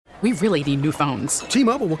We really need new phones.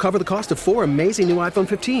 T-Mobile will cover the cost of 4 amazing new iPhone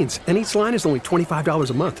 15s, and each line is only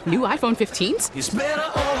 $25 a month. New iPhone 15s? It's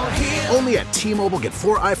better over here. Only at T-Mobile, get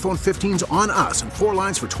 4 iPhone 15s on us and 4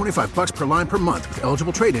 lines for $25 per line per month with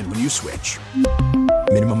eligible trade-in when you switch.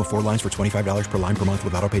 Minimum of 4 lines for $25 per line per month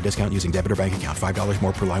with autopay discount using debit or bank account. $5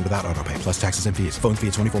 more per line without autopay, plus taxes and fees. Phone fee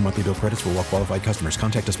at 24 monthly bill credits for well-qualified customers.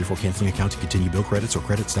 Contact us before canceling account to continue bill credits or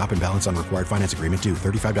credit stop and balance on required finance agreement due.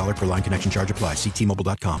 $35 per line connection charge applies. See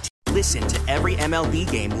T-Mobile.com. Listen to every MLB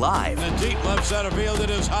game live. In the deep left center field, it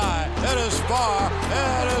is high, it is far,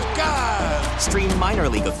 it is gone. Stream minor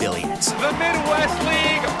league affiliates. The Midwest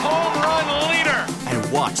League home run leader.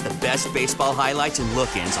 And watch the best baseball highlights and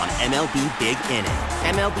look-ins on MLB Big Inning.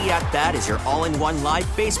 MLB At Bat is your all-in-one live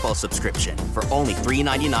baseball subscription for only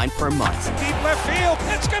 $3.99 per month. Deep left field,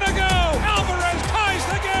 it's gonna go. Alvarez ties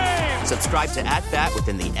the game. Subscribe to At Bat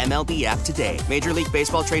within the MLB app today. Major League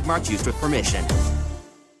Baseball trademarks used with permission.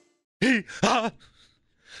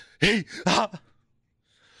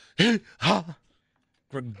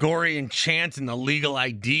 Gregorian chant and the legal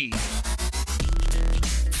ID.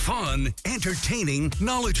 Fun, entertaining,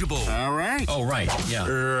 knowledgeable. All right. Oh, right. Yeah.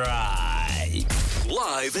 Right.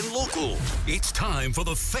 Live and local. It's time for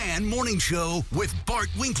the Fan Morning Show with Bart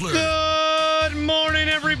Winkler. Good morning,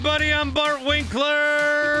 everybody. I'm Bart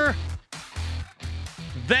Winkler.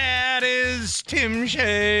 That is Tim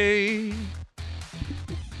Shea.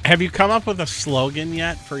 Have you come up with a slogan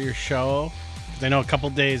yet for your show? Because I know a couple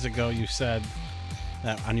days ago you said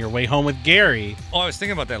that on your way home with Gary. Oh, I was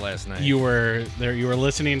thinking about that last night. You were there. You were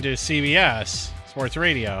listening to CBS Sports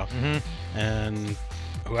Radio, and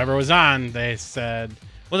whoever was on, they said,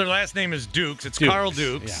 well, their last name is Dukes. It's Dukes. Carl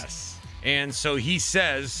Dukes. Yes. And so he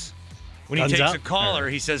says, when he Thumbs takes up, a caller, or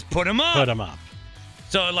he says, put him up. Put him up.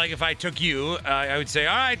 So, like, if I took you, I would say,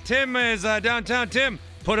 all right, Tim is downtown. Tim,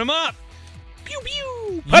 put him up. Pew,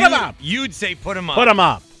 pew. Put him up. You'd say, put him up. Put him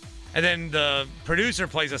up. And then the producer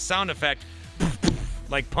plays a sound effect,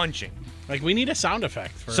 like punching. Like, we need a sound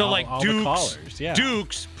effect for so, all, like, all Dukes, the callers. Yeah.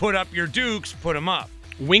 Dukes, put up your Dukes, put him up.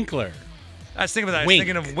 Winkler. I was thinking about that. Wink. I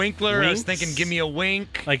was thinking of Winkler. Winks. I was thinking, give me a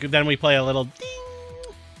wink. Like, then we play a little ding.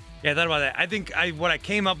 Yeah, I thought about that. I think what I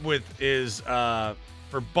came up with is for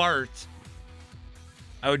Bart,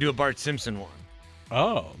 I would do a Bart Simpson one.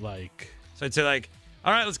 Oh, like. So I'd say, like,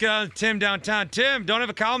 all right, let's get on Tim downtown. Tim, don't have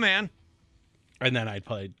a cow, man. And then I'd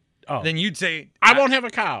play. Oh. Then you'd say, I won't have a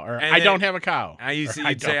cow. Or I don't have a cow. You'd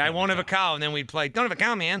say, I won't have a cow. And then we'd play, don't have a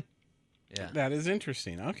cow, man. Yeah. That is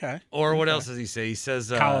interesting. Okay. Or what else does he say? He says,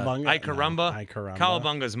 Cowabunga. I caramba. No, I caramba.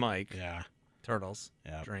 Cowabunga's Mike. Yeah. Turtles.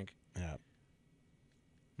 Yeah. Drink. Yeah.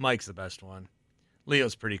 Mike's the best one.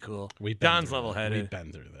 Leo's pretty cool. We've been Don's through level-headed. We've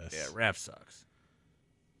been through this. Yeah, Raph sucks.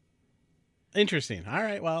 Interesting. All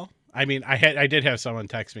right. Well, I mean, I did have someone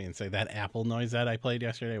text me and say that Apple noise that I played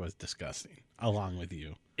yesterday was disgusting, along with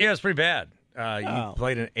you. Yeah, it's pretty bad. You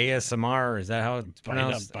played an ASMR. Is that how it's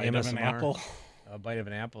pronounced? Bite of an apple. A bite of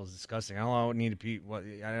an apple is disgusting. I don't need to pee. What?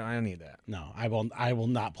 I don't need that. No, I will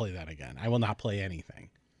not play that again. I will not play anything.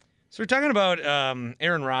 So we're talking about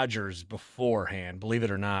Aaron Rodgers beforehand. Believe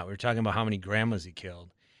it or not, we were talking about how many grandmas he killed,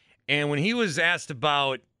 and when he was asked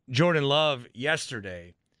about Jordan Love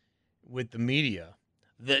yesterday with the media,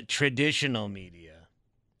 the traditional media,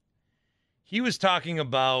 he was talking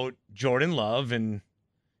about Jordan Love and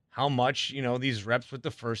how much, these reps with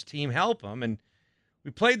the first team help him. And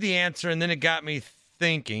we played the answer, and then it got me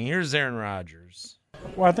thinking. Here's Aaron Rodgers.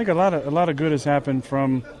 Well, I think a lot of good has happened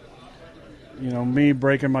from, me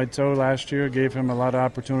breaking my toe last year. Gave him a lot of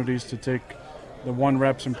opportunities to take the 1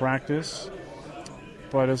 reps in practice.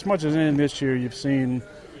 But as much as in this year, you've seen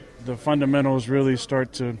the fundamentals really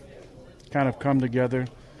start to kind of come together.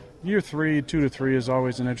 Year 3, 2 to 3 is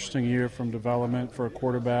always an interesting year from development for a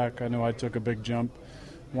quarterback. I know I took a big jump,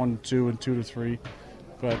 1 to 2 and 2 to 3.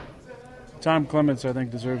 But Tom Clements, I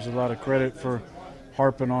think, deserves a lot of credit for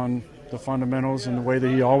harping on the fundamentals and the way that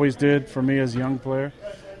he always did for me as a young player.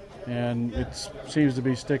 And it seems to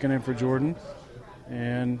be sticking in for Jordan.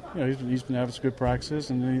 And he's been having some good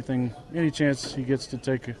practices, and any chance he gets to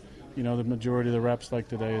take the majority of the reps like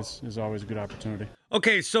today is always a good opportunity.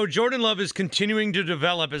 Okay, so Jordan Love is continuing to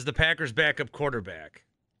develop as the Packers' backup quarterback.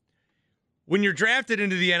 When you're drafted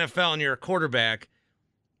into the NFL and you're a quarterback,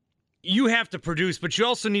 you have to produce, but you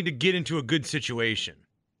also need to get into a good situation.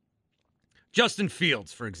 Justin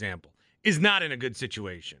Fields, for example, is not in a good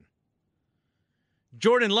situation.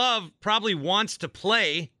 Jordan Love probably wants to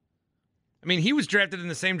play. I mean, he was drafted in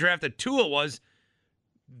the same draft that Tua was.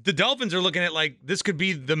 The Dolphins are looking at like this could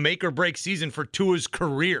be the make or break season for Tua's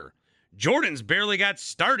career. Jordan's barely got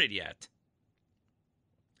started yet.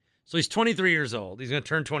 So he's 23 years old. He's going to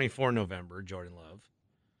turn 24 in November, Jordan Love.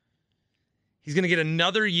 He's going to get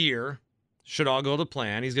another year, should all go to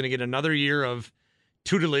plan. He's going to get another year of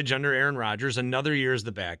tutelage under Aaron Rodgers, another year as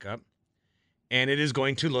the backup. And it is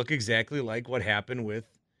going to look exactly like what happened with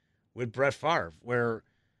Brett Favre, where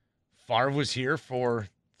Favre was here for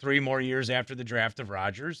 3 more years after the draft of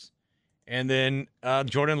Rodgers, and then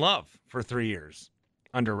Jordan Love for 3 years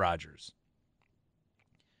under Rodgers.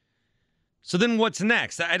 So then what's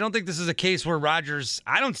next? I don't think this is a case where Rodgers,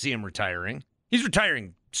 I don't see him retiring. He's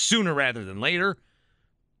retiring sooner rather than later.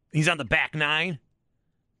 He's on the back 9.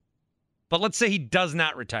 But let's say he does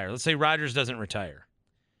not retire. Let's say Rodgers doesn't retire.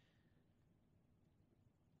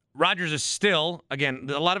 Rodgers is still, again,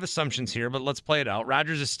 a lot of assumptions here, but let's play it out.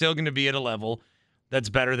 Rodgers is still going to be at a level that's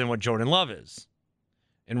better than what Jordan Love is.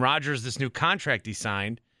 And Rodgers, this new contract he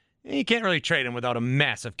signed, you can't really trade him without a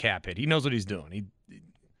massive cap hit. He knows what he's doing.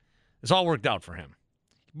 It's all worked out for him.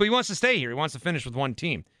 But he wants to stay here. He wants to finish with one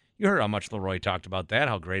team. You heard how much Leroy talked about that,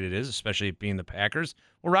 how great it is, especially it being the Packers.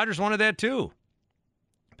 Well, Rodgers wanted that too.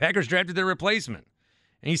 Packers drafted their replacement.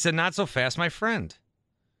 And he said, not so fast, my friend.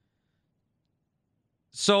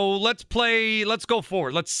 So let's go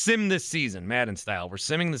forward. Let's sim this season, Madden style. We're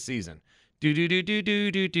simming the season. Okay,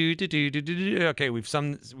 we've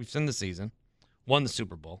simmed the season. Won the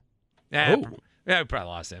Super Bowl. Yeah, we probably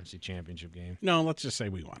lost the NFC Championship game. No, let's just say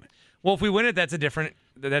we won it. Well, if we win it, that's different.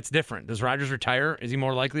 Does Rodgers retire? Is he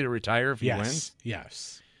more likely to retire if he wins?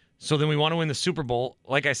 Yes. So then we want to win the Super Bowl.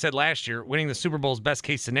 Like I said last year, winning the Super Bowl is best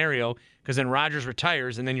case scenario because then Rodgers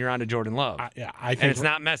retires and then you're on to Jordan Love. I think and it's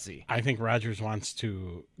not messy. I think Rodgers wants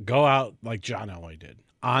to go out like John Elway did,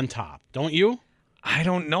 on top. Don't you? I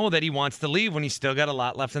don't know that he wants to leave when he's still got a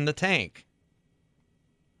lot left in the tank.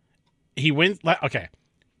 He wins. Okay,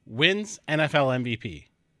 wins NFL MVP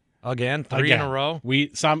again, 3 in a row.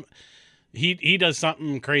 He does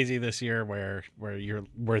something crazy this year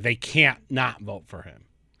where they can't not vote for him.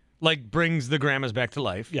 Like brings the grandmas back to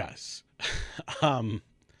life. Yes. That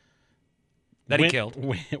he killed.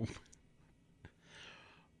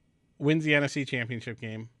 Wins the NFC Championship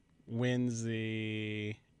game. Wins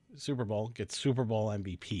the Super Bowl. Gets Super Bowl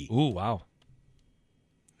MVP. Ooh, wow.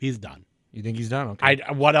 He's done. You think he's done? Okay.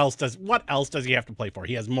 What else does he have to play for?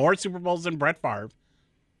 He has more Super Bowls than Brett Favre.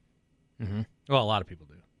 Mm-hmm. Well, a lot of people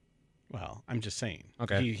do. Well, I'm just saying.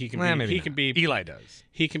 Okay. He can be. Eli does.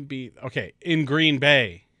 He can be in Green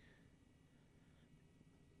Bay.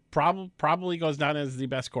 Probably goes down as the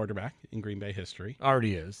best quarterback in Green Bay history.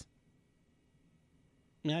 Already is.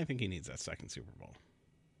 Yeah, I think he needs that second Super Bowl.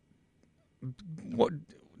 What?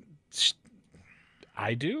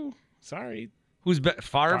 I do. Sorry. Who's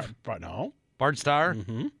Favre? No. Bart Starr?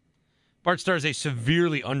 Mm-hmm. Bart Starr is a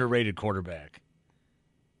severely underrated quarterback.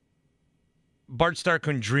 Bart Starr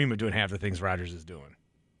couldn't dream of doing half the things Rodgers is doing.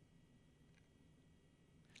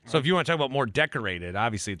 So if you want to talk about more decorated,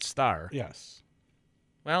 obviously it's Starr. Yes.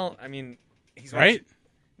 Well, I mean, he's right.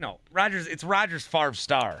 No, Rodgers. It's Rodgers, Favre,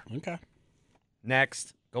 Starr. Okay.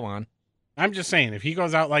 Next, go on. I'm just saying, if he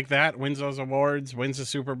goes out like that, wins those awards, wins the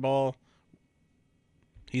Super Bowl,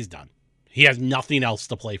 he's done. He has nothing else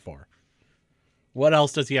to play for. What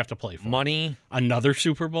else does he have to play for? Money. Another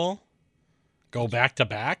Super Bowl? Go back to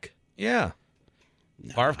back? Yeah.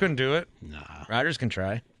 Nah. Favre couldn't do it. Nah. Rodgers can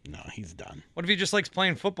try. No, he's done. What if he just likes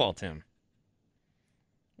playing football, Tim?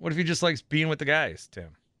 What if he just likes being with the guys,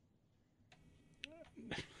 Tim?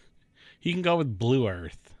 He can go with Blue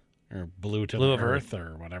Earth or Blue to the Earth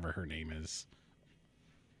or whatever her name is.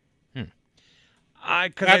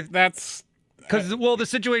 That's because the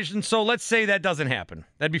situation. So let's say that doesn't happen.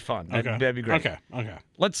 That'd be fun. That'd be great. Okay.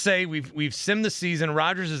 Let's say we've simmed the season.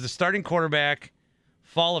 Rodgers is the starting quarterback.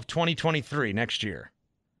 Fall of 2023 next year.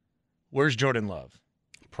 Where's Jordan Love?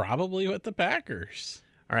 Probably with the Packers.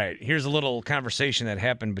 All right, here's a little conversation that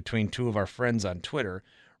happened between two of our friends on Twitter.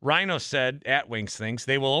 Rhino said, at Winks Thinks,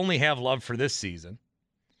 they will only have Love for this season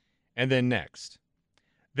and then next.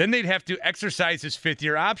 Then they'd have to exercise his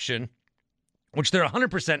fifth-year option, which they're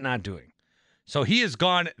 100% not doing. So he is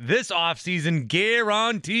gone this offseason,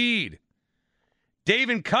 guaranteed. Dave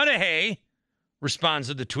in Cudahy responds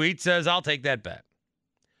to the tweet, says, I'll take that bet.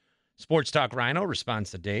 Sports Talk Rhino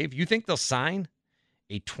responds to Dave, you think they'll sign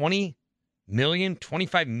a $25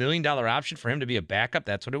 million option for him to be a backup?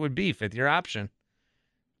 That's what it would be, fifth-year option.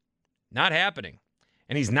 Not happening.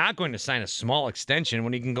 And he's not going to sign a small extension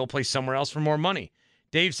when he can go play somewhere else for more money.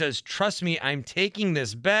 Dave says, trust me, I'm taking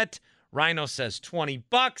this bet. Rhino says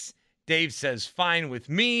 $20. Dave says, fine with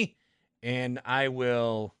me. And I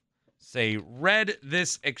will say, read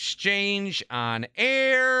this exchange on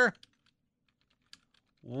air.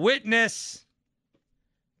 Witness.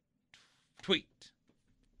 Tweet.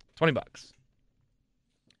 $20.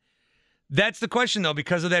 That's the question, though,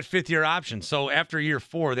 because of that fifth-year option. So after year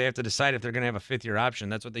 4, they have to decide if they're going to have a fifth-year option.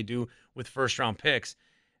 That's what they do with first-round picks.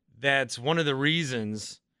 That's one of the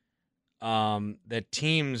reasons that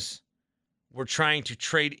teams were trying to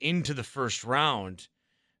trade into the first round,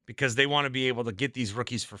 because they want to be able to get these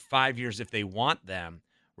rookies for 5 years if they want them,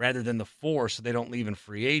 rather than the 4, so they don't leave in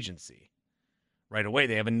free agency right away.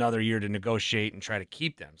 They have another year to negotiate and try to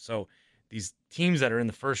keep them. So these teams that are in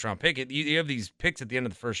the first-round pick, you have these picks at the end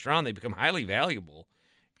of the first round, they become highly valuable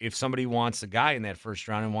if somebody wants a guy in that first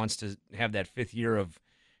round and wants to have that 5th year of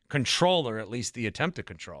control, or at least the attempt to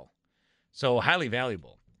control. So highly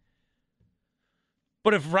valuable.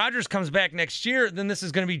 But if Rodgers comes back next year, then this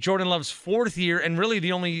is going to be Jordan Love's 4th year, and really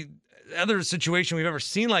the only other situation we've ever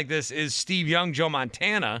seen like this is Steve Young, Joe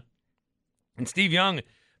Montana. And Steve Young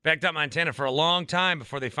backed up Montana for a long time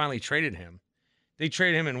before they finally traded him. They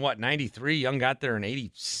traded him in, 93? Young got there in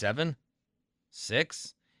 87?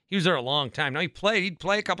 6? He was there a long time. Now, he'd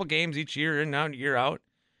play a couple games each year, in and year out.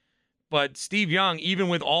 But Steve Young, even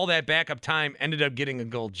with all that backup time, ended up getting a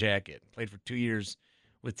gold jacket. Played for 2 years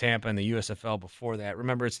with Tampa and the USFL before that.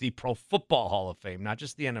 Remember, it's the Pro Football Hall of Fame, not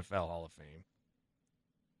just the NFL Hall of Fame.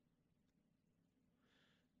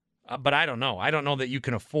 But I don't know. I don't know that you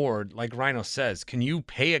can afford, like Rhino says, can you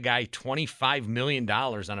pay a guy $25 million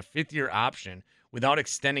on a 5th-year option without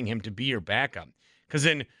extending him to be your backup? Because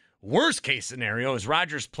in worst-case scenario is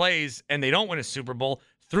Rodgers plays and they don't win a Super Bowl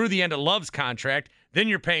through the end of Love's contract. Then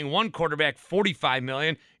you're paying one quarterback $45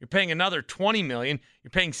 million. You're paying another $20 million.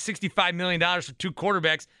 You're paying $65 million for 2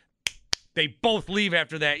 quarterbacks. They both leave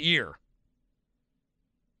after that year.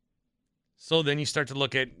 So then you start to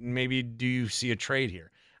look at, maybe, do you see a trade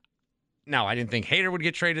here? Now, I didn't think Hader would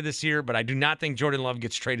get traded this year, but I do not think Jordan Love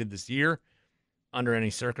gets traded this year under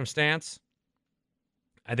any circumstance.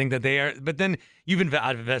 I think that they are. But then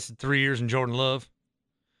I've invested 3 years in Jordan Love.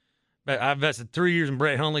 But I've invested 3 years in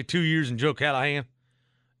Brett Hundley, 2 years in Joe Callahan.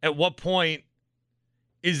 At what point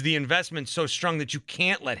is the investment so strong that you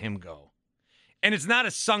can't let him go? And it's not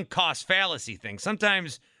a sunk cost fallacy thing.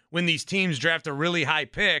 Sometimes when these teams draft a really high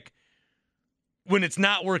pick, when it's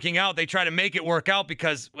not working out, they try to make it work out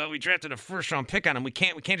because, well, we drafted a first-round pick on him. We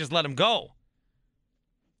can't just let him go.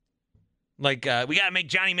 Like, we got to make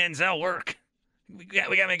Johnny Manziel work. We got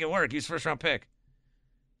to make it work. He's first-round pick.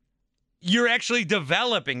 You're actually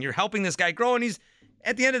developing. You're helping this guy grow, and he's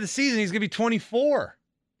at the end of the season, he's going to be 24.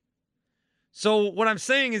 So what I'm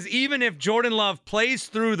saying is, even if Jordan Love plays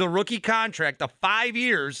through the rookie contract, the 5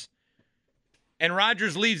 years, and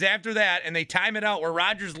Rodgers leaves after that, and they time it out where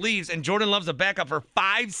Rodgers leaves and Jordan Love's a backup for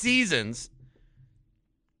 5 seasons,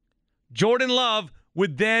 Jordan Love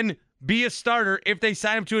would then be a starter if they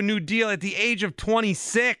sign him to a new deal at the age of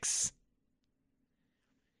 26.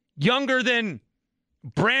 Younger than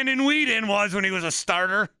Brandon Weeden was when he was a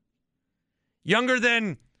starter. Younger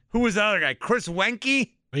than, who was the other guy? Chris Wenke?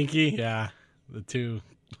 Wenke, yeah. The two,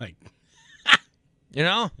 like. You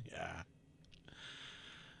know? Yeah.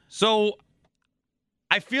 So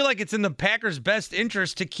I feel like it's in the Packers' best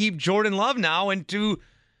interest to keep Jordan Love now and to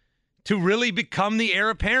really become the heir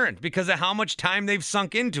apparent because of how much time they've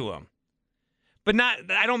sunk into him. But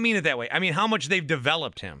I don't mean it that way. I mean how much they've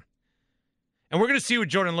developed him. And we're going to see what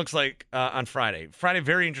Jordan looks like on Friday. Friday,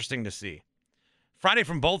 very interesting to see. Friday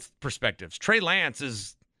from both perspectives. Trey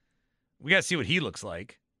Lance we got to see what he looks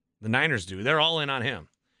like. The Niners do. They're all in on him.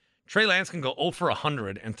 Trey Lance can go 0 for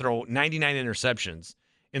 100 and throw 99 interceptions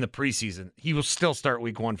in the preseason. He will still start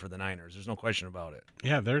week 1 for the Niners. There's no question about it.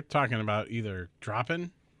 Yeah, they're talking about either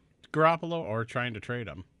dropping Garoppolo or trying to trade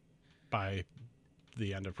him by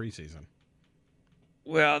the end of preseason.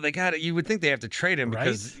 Well, you would think they have to trade him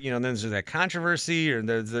because, right? Then there's that controversy or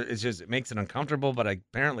it makes it uncomfortable, but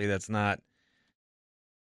apparently that's not,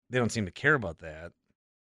 they don't seem to care about that.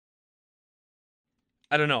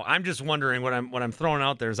 I don't know. I'm just wondering what I'm throwing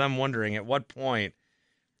out there is I'm wondering at what point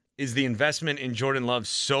is the investment in Jordan Love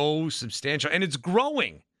so substantial, and it's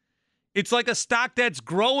growing. It's like a stock that's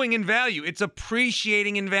growing in value. It's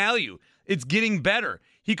appreciating in value. It's getting better.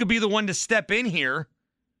 He could be the one to step in here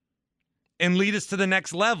and lead us to the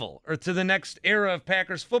next level or to the next era of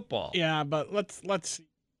Packers football. Yeah, but let's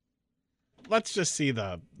just see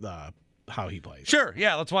the how he plays. Sure,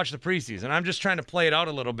 yeah, let's watch the preseason. I'm just trying to play it out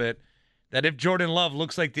a little bit that if Jordan Love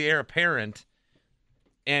looks like the heir apparent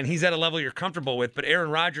and he's at a level you're comfortable with, but Aaron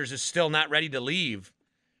Rodgers is still not ready to leave,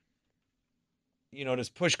 does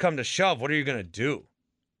push come to shove, what are you going to do?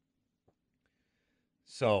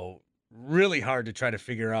 So really hard to try to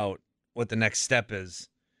figure out what the next step is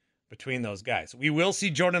between those guys. We will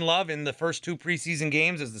see Jordan Love in the first 2 preseason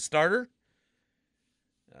games as the starter.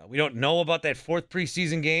 We don't know about that 4th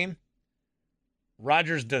preseason game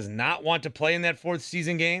Rodgers does not want to play in that fourth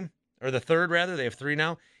season game, or the third, rather. They have 3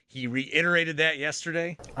 now. He reiterated that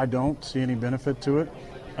yesterday. I don't see any benefit to it.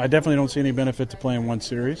 I definitely don't see any benefit to playing one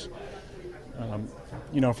series.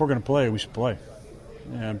 If we're going to play, we should play.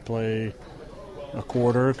 And play a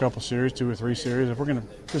quarter, a couple series, 2 or 3 series. If we're going to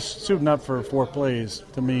just suiting up for 4 plays,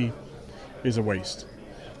 to me, is a waste.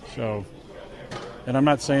 So, and I'm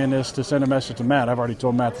not saying this to send a message to Matt. I've already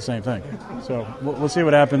told Matt the same thing. So we'll see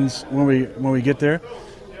what happens when we get there.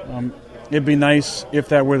 It'd be nice if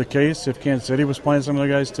that were the case, if Kansas City was playing some of the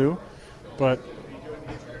guys too. But,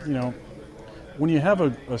 when you have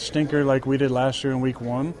a stinker like we did last year in week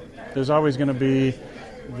 1, there's always going to be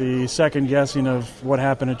the second guessing of what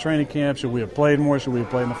happened at training camp. Should we have played more? Should we have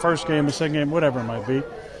played in the first game, the second game, whatever it might be.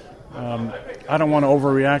 I don't want to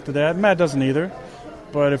overreact to that. Matt doesn't either.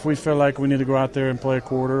 But if we feel like we need to go out there and play a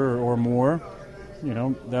quarter or more,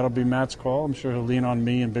 that'll be Matt's call. I'm sure he'll lean on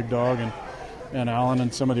me and Big Dog and Allen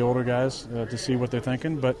and some of the older guys to see what they're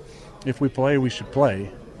thinking. But if we play, we should play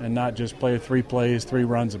and not just play 3 plays, 3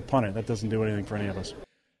 runs, and punt it. That doesn't do anything for any of us.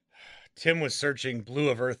 Tim was searching Blue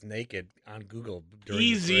of Earth naked on Google during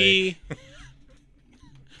Easy.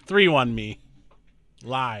 3-1 me.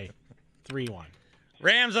 Lie. 3-1.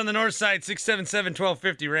 Rams on the north side,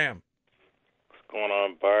 677-1250, Ram. What's going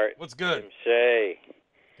on, Bart? What's good?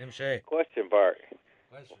 Tim Shea. Question, Bart.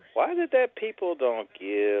 Why is it that people don't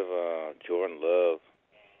give Jordan Love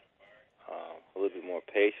a little bit more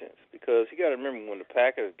patience? Because you got to remember, when the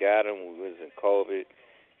Packers got him, when we was in COVID,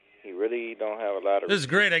 he really don't have a lot of... This is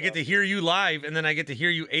great. I get to hear you live, and then I get to hear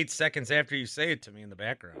you 8 seconds after you say it to me in the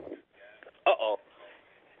background. Uh-oh.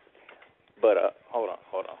 But hold on.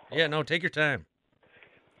 Yeah, no, take your time.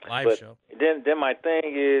 Live show. Then my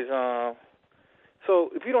thing is, so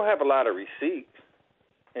if you don't have a lot of receipts,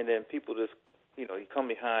 and then people just, you come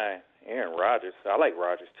behind Aaron Rodgers. I like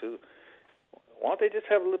Rodgers too. Why don't they just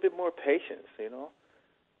have a little bit more patience?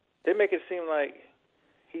 They make it seem like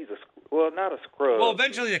he's not a scrub. Well,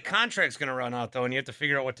 eventually the contract's going to run out though, and you have to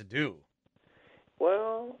figure out what to do.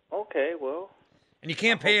 Well, okay, and you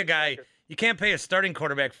can't pay a guy. You can't pay a starting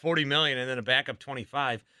quarterback $40 million and then a backup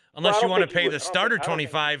 $25, unless you want to pay the starter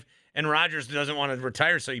 $25. And Rodgers doesn't want to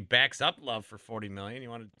retire, so he backs up Love for $40 million. You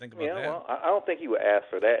want to think about that? Well, I don't think he would ask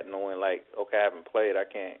for that, knowing like, okay, I haven't played, I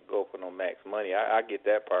can't go for no max money. I get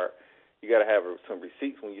that part. You got to have some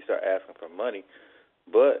receipts when you start asking for money.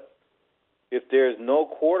 But if there's no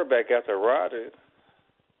quarterback after Rodgers,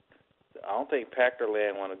 I don't think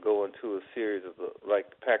Packerland want to go into a series of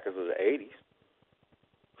like the Packers of the '80s.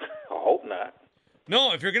 I hope not.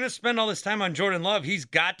 No, if you're going to spend all this time on Jordan Love, he's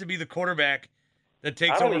got to be the quarterback that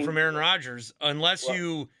takes over from Aaron Rodgers, unless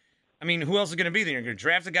who else is going to be there? You're going to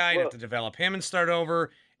draft a guy, you have to develop him and start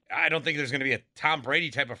over. I don't think there's going to be a Tom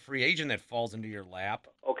Brady type of free agent that falls into your lap.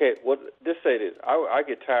 Okay, well, just say this. I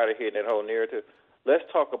get tired of hearing that whole narrative. Let's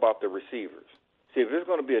talk about the receivers. See, if there's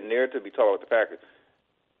going to be a narrative, we talk about the Packers.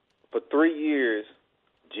 For 3 years,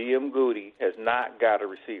 GM Goody has not got a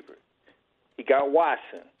receiver. He got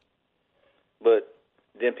Watson, but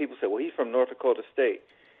then people say, well, he's from North Dakota State.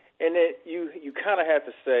 And then you kind of have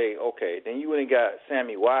to say, okay, then you went and got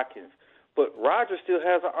Sammy Watkins, but Rodgers still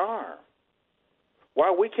has an arm.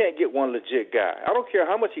 Why we can't get one legit guy? I don't care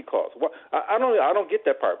how much he costs. I don't get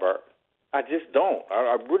that part, Bart. I just don't.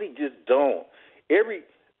 I really just don't.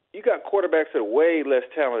 You got quarterbacks that are way less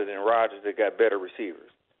talented than Rodgers that got better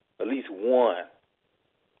receivers. At least one.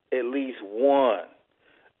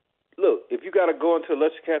 Look, if you got to go into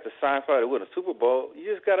Electric to sign for to win a Super Bowl,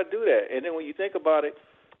 you just got to do that. And then when you think about it,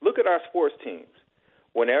 look at our sports teams.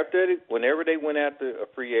 Whenever they went after a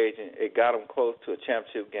free agent, it got them close to a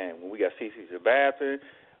championship game. When we got CeCe Sabathia,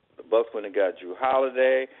 the Bucks went and got Drew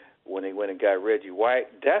Holiday, when they went and got Reggie White,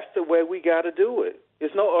 that's the way we got to do it.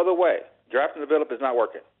 There's no other way. Draft and develop is not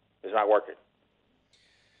working. It's not working.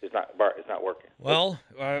 It's not, Bart. It's not working. Well,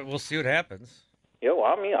 we'll see what happens. Yeah, well,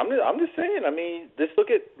 I'm just saying. Just look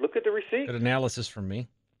at the receipt. Good analysis from me.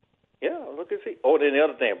 Yeah, look and see. Oh, then the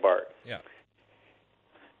other thing, Bart. Yeah.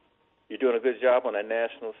 You're doing a good job on that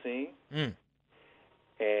national scene. Mm.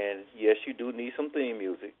 And, yes, you do need some theme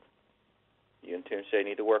music. You and Tim Shea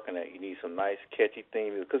need to work on that. You need some nice, catchy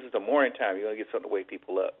theme music. Because it's the morning time. You're going to get something to wake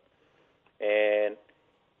people up. And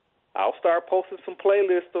I'll start posting some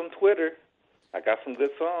playlists on Twitter. I got some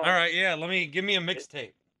good songs. All right, yeah. Give me a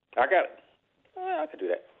mixtape. I got it. I could do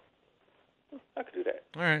that.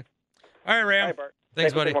 All right, Ram. Hi, Bart.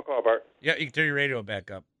 Thanks, buddy. For my call, Bart. Yeah, you can turn your radio back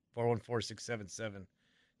up. 414-677-1250.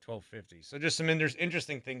 So just some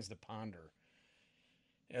interesting things to ponder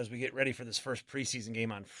as we get ready for this first preseason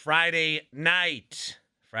game on Friday Night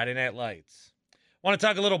Lights. Want to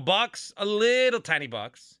talk a little Bucks, a little tiny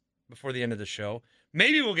Bucks, before the end of the show.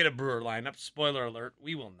 Maybe we'll get a Brewer lineup. Spoiler alert,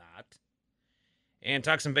 we will not. And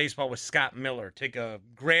talk some baseball with Scott Miller. Take a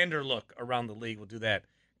grander look around the league. We'll do that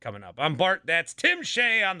coming up. I'm Bart. That's Tim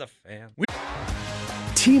Shea on The Fan.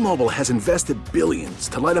 T-Mobile has invested billions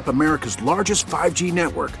to light up America's largest 5G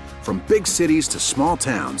network, from big cities to small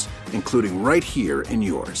towns, including right here in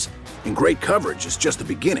yours. And great coverage is just the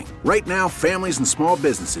beginning. Right now, families and small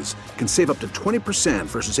businesses can save up to 20%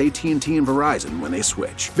 versus AT&T and Verizon when they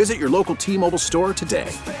switch. Visit your local T-Mobile store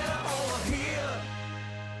today.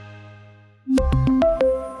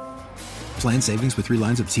 Plan savings with 3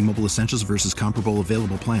 lines of T-Mobile Essentials versus comparable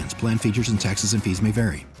available plans. Plan features and taxes and fees may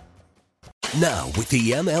vary. Now, with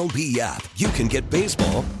the MLB app, you can get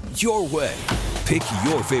baseball your way. Pick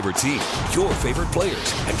your favorite team, your favorite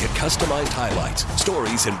players, and get customized highlights,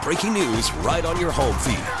 stories, and breaking news right on your home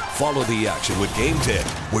feed. Follow the action with Game 10,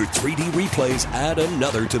 where 3D replays add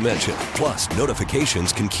another dimension. Plus,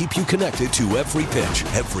 notifications can keep you connected to every pitch,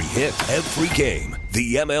 every hit, every game.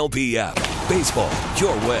 The MLB app. Baseball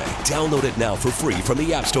your way. Download it now for free from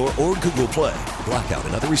the App Store or Google Play. Blackout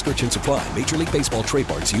and other restrictions apply. Major League Baseball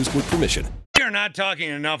trademarks used with permission. We are not talking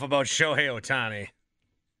enough about Shohei Ohtani.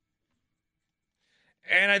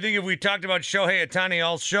 And I think if we talked about Shohei Ohtani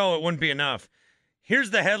all show, it wouldn't be enough.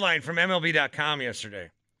 Here's the headline from MLB.com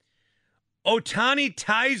yesterday. Ohtani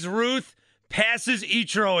ties Ruth, passes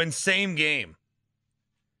Ichiro in same game.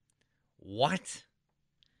 What?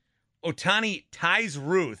 Ohtani ties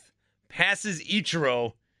Ruth, passes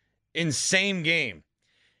Ichiro in same game.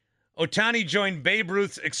 Ohtani joined Babe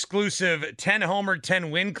Ruth's exclusive 10-homer,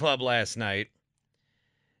 10-win club last night,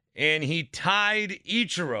 and he tied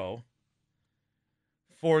Ichiro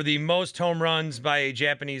for the most home runs by a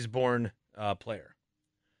Japanese-born player.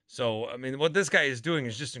 So, I mean, what this guy is doing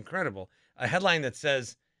is just incredible. A headline that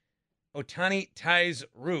says, Ohtani ties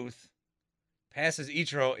Ruth, passes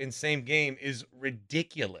Ichiro in same game is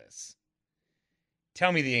ridiculous.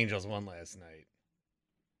 Tell me the Angels won last night.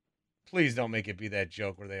 Please don't make it be that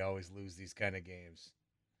joke where they always lose these kind of games.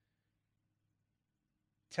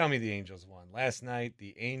 Tell me the Angels won. Last night,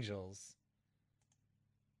 the Angels...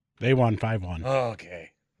 They won 5-1. Oh,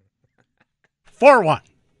 okay. 4-1.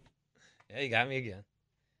 Yeah, you got me again.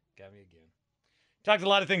 Talked a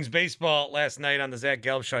lot of things baseball last night on the Zach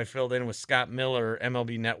Gelb Show. I filled in with Scott Miller,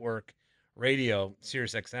 MLB Network Radio,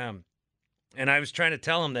 Sirius XM. And I was trying to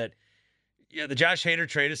tell him that, yeah, the Josh Hader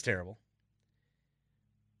trade is terrible.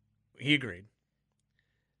 He agreed.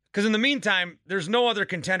 Because in the meantime, there's no other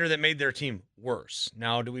contender that made their team worse.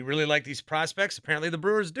 Now, do we really like these prospects? Apparently the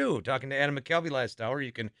Brewers do. Talking to Adam McKelvey last hour.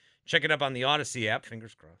 You can check it up on the Odyssey app.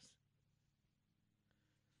 Fingers crossed.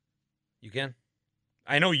 You can?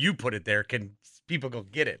 I know you put it there. Can people go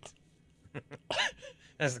get it?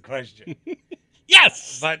 That's the question.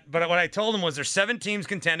 Yes! But what I told him was there's 7 teams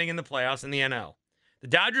contending in the playoffs in the NL. The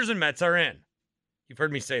Dodgers and Mets are in. You've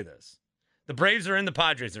heard me say this. The Braves are in. The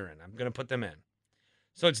Padres are in. I'm going to put them in.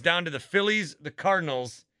 So it's down to the Phillies, the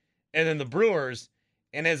Cardinals, and then the Brewers.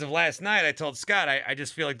 And as of last night, I told Scott, I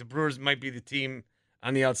just feel like the Brewers might be the team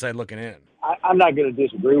on the outside looking in. I'm not going to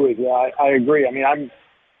disagree with you. I agree. I mean,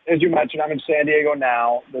 as you mentioned, I'm in San Diego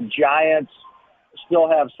now. The Giants still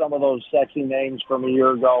have some of those sexy names from a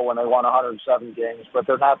year ago when they won 107 games, but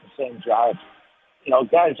they're not the same Giants. You know,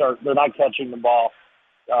 they're not catching the ball.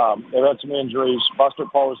 They've had some injuries. Buster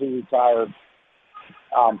Posey retired.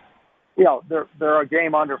 You know, they're a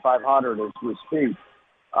game under 500 as we speak.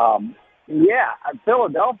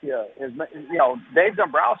 Philadelphia is, you know, Dave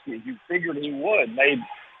Dombrowski, you figured he would, made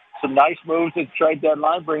some nice moves at the trade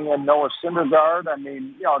deadline, bringing in Noah Syndergaard. I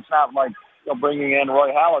mean, you know, it's not like bringing in Roy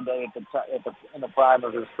Halladay in the prime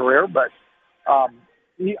of his career, but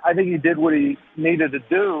I think he did what he needed to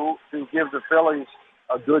do to give the Phillies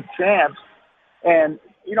a good chance. And,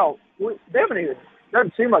 you know,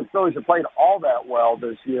 doesn't seem like Phillies have played all that well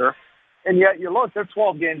this year. And yet, you look, they're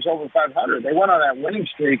 12 games over 500. They went on that winning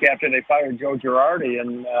streak after they fired Joe Girardi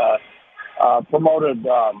and promoted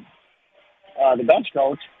the bench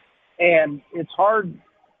coach. And it's hard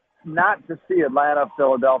not to see Atlanta,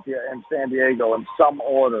 Philadelphia, and San Diego in some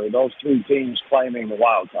order, those 3 teams claiming the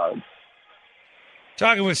wild card.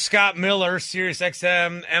 Talking with Scott Miller, Sirius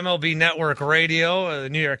XM, MLB Network Radio, the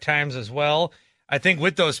New York Times as well. I think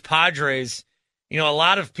with those Padres, you know, a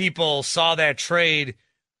lot of people saw that trade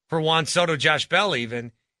for Juan Soto, Josh Bell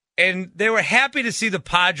even, and they were happy to see the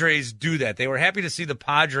Padres do that. They were happy to see the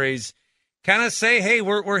Padres kind of say, hey,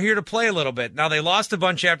 we're here to play a little bit. Now, they lost a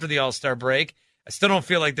bunch after the All-Star break. I still don't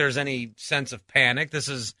feel like there's any sense of panic. This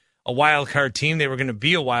is a wild card team. They were going to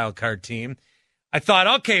be a wild card team. I thought,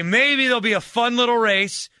 okay, maybe there'll be a fun little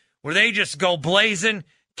race where they just go blazing,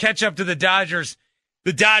 catch up to the Dodgers.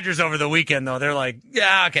 The Dodgers over the weekend, though, they're like,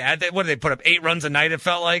 yeah, okay. What did they put up? 8 runs a night, it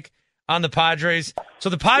felt like, on the Padres. So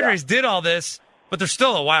the Padres did all this, but they're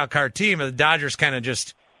still a wild card team, and the Dodgers kind of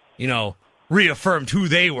just, reaffirmed who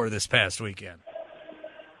they were this past weekend.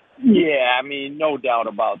 Yeah, I mean, no doubt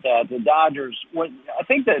about that. The Dodgers, I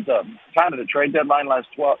think that kind of the trade deadline last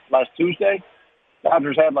Tuesday,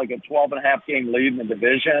 Dodgers had like a 12.5 game lead in the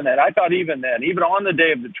division. And I thought even then, even on the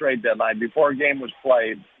day of the trade deadline, before a game was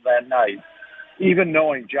played that night, even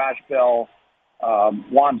knowing Josh Bell,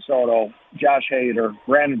 Juan Soto, Josh Hader,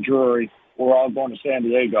 Brandon Drury were all going to San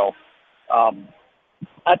Diego,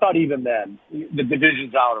 I thought even then the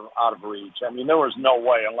division's out of reach. I mean, there was no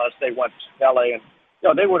way unless they went to L.A.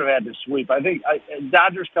 and they would have had to sweep. I think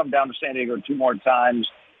Dodgers come down to San Diego 2 more times.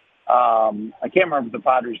 I can't remember if the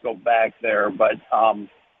Padres go back there, but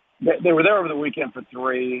they were there over the weekend for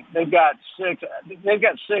 3. They've got 6. They've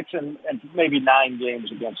got 6 and maybe 9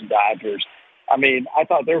 games against the Dodgers. I mean, I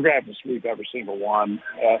thought they were going to have to sweep every single one,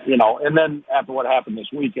 And then after what happened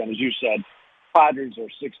this weekend, as you said, Padres are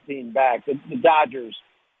 16 back. The Dodgers,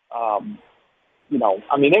 I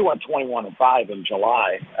mean, they went 21-5 in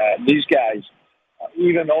July. These guys,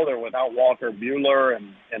 even though they're without Walker Buehler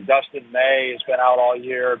and Dustin May has been out all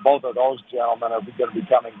year, both of those gentlemen are going to be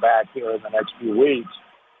coming back here in the next few weeks.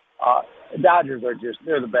 The Dodgers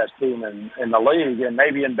they're the best team in the league and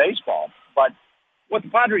maybe in baseball. But what the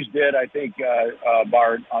Padres did, I think,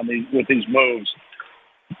 Bart, with these moves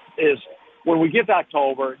is when we get to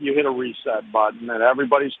October, you hit a reset button and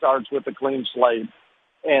everybody starts with a clean slate.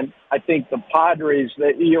 And I think the Padres,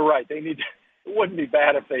 you're right, it wouldn't be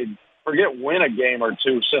bad if they'd win a game or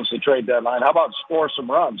 2 since the trade deadline. How about score some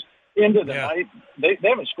runs? Into the night, they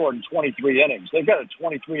haven't scored in 23 innings. They've got a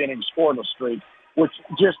 23-inning scoreless streak, which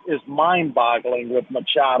just is mind-boggling with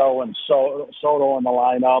Machado and Soto in the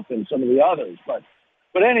lineup and some of the others.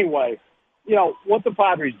 But anyway, what the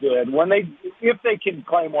Padres did, if they can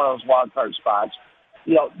claim one of those wild card spots,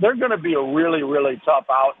 they're going to be a really, really tough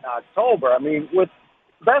out in October. I mean, with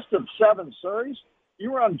best of 7 series,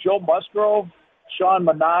 you run Joe Musgrove, Sean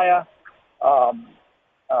Manaea,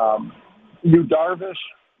 Yu Darvish,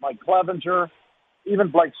 Mike Clevenger,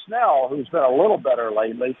 even Blake Snell, who's been a little better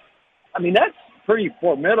lately. I mean, that's pretty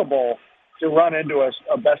formidable to run into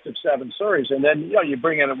a best of 7 series. And then, you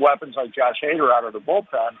bring in weapons like Josh Hader out of the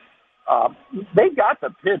bullpen. They got the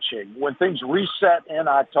pitching when things reset in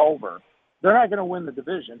October. They're not going to win the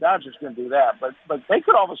division. Dodgers going to do that. But they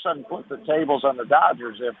could all of a sudden put the tables on the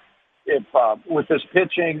Dodgers if with this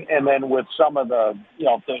pitching and then with some of the,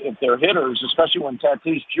 if they're hitters, especially when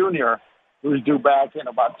Tatis Jr., who's due back in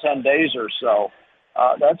about 10 days or so,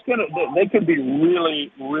 they could be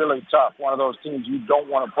really, really tough. One of those teams you don't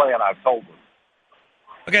want to play in October.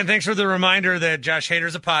 Again, thanks for the reminder that Josh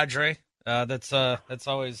Hader's a Padre. That's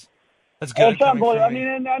always good. I mean,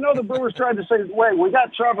 and I know the Brewers tried to say, wait, we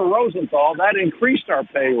got Trevor Rosenthal. That increased our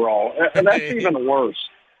payroll. And that's even worse.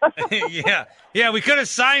 Yeah, we could have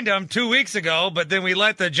signed him 2 weeks ago, but then we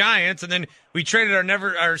let the Giants, and then we traded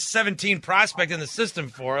our 17 prospect in the system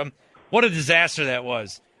for him. What a disaster that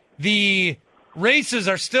was. The races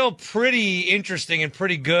are still pretty interesting and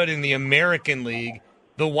pretty good in the American League.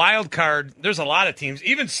 The wild card, there's a lot of teams.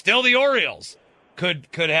 Even still the Orioles could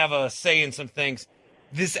have a say in some things.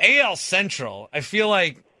 This AL Central, I feel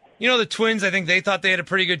like, the Twins, I think they thought they had a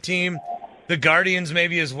pretty good team. The Guardians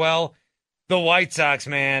maybe as well. The White Sox,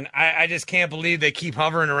 man, I just can't believe they keep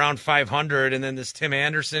hovering around 500, and then this Tim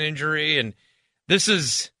Anderson injury, and this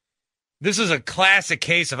is a classic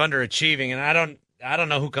case of underachieving, and I don't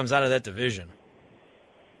know who comes out of that division.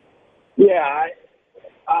 Yeah,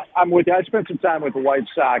 I'm with you. I spent some time with the White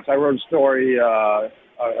Sox. I wrote a story,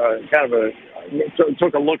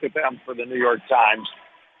 took a look at them for the New York Times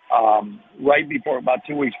right before, about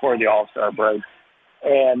 2 weeks before the All-Star break.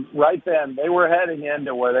 And right then, they were heading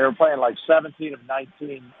into where they were playing like 17 of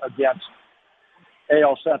 19 against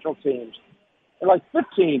AL Central teams. And like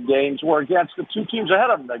 15 games were against the 2 teams ahead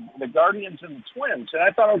of them, the Guardians and the Twins. And I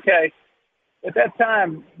thought, okay, at that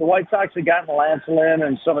time, the White Sox had gotten Lance Lynn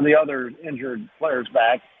and some of the other injured players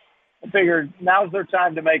back. I figured now's their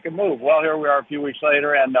time to make a move. Well, here we are a few weeks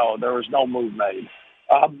later, and no, there was no move made.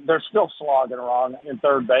 They're still slogging along in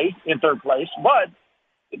third place, but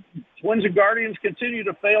Twins and Guardians continue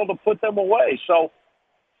to fail to put them away. So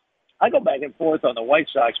I go back and forth on the White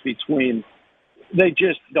Sox between they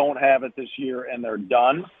just don't have it this year and they're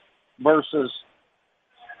done versus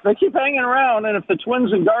they keep hanging around. And if the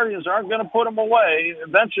Twins and Guardians aren't going to put them away,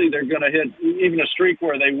 eventually they're going to hit even a streak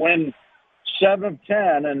where they win 7 of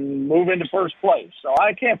 10 and move into first place. So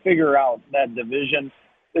I can't figure out that division.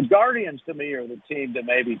 The Guardians, to me, are the team to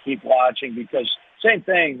maybe keep watching because same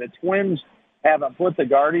thing, the Twins haven't put the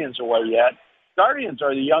Guardians away yet. Guardians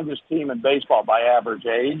are the youngest team in baseball by average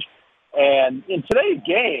age. And in today's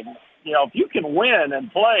game, if you can win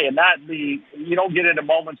and play and you don't get into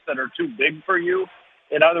moments that are too big for you,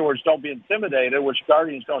 in other words, don't be intimidated, which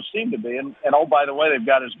Guardians don't seem to be. And oh, by the way, they've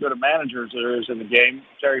got as good a manager as there is in the game,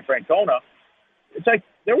 Terry Francona. It's like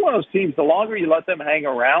they're one of those teams, the longer you let them hang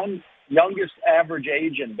around, youngest average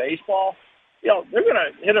age in baseball, they're going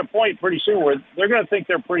to hit a point pretty soon where they're going to think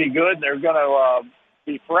they're pretty good. They're going to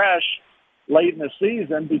be fresh late in the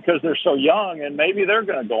season because they're so young, and maybe they're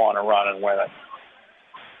going to go on a run and win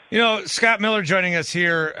it. Scott Miller joining us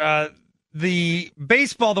here. The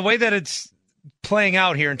baseball, the way that it's playing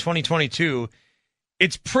out here in 2022,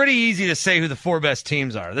 it's pretty easy to say who the four best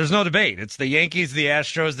teams are. There's no debate. It's the Yankees, the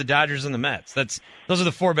Astros, the Dodgers, and the Mets. Those are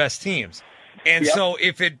the four best teams. And so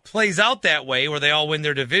if it plays out that way where they all win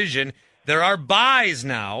their division, there are buys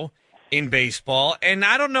now in baseball. And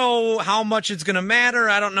I don't know how much it's going to matter.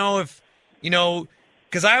 I don't know if,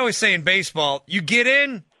 because I always say in baseball, you get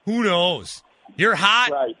in, who knows? You're hot,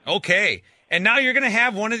 right. Okay. And now you're going to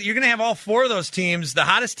have all four of those teams, the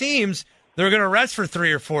hottest teams, they're going to rest for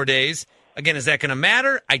 3 or 4 days. Again, is that going to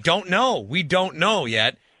matter? I don't know. We don't know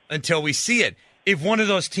yet until we see it. If one of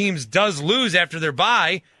those teams does lose after their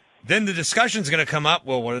bye, then the discussion's going to come up,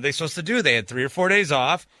 well, what are they supposed to do? They had 3 or 4 days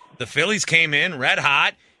off. The Phillies came in red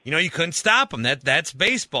hot. You couldn't stop them. That's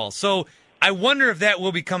baseball. So I wonder if that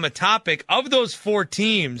will become a topic. Of those 4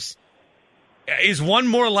 teams, is one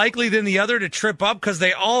more likely than the other to trip up? Because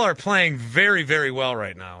they all are playing very, very well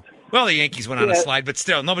right now. Well, the Yankees went on a slide, but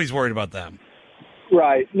still, nobody's worried about them.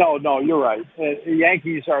 Right. No, you're right. The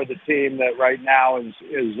Yankees are the team that right now is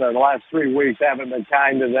the last 3 weeks haven't been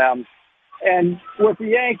kind to them. And with the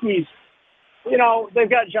Yankees, they've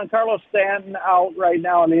got Giancarlo Stanton out right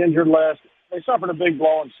now on the injured list. They suffered a big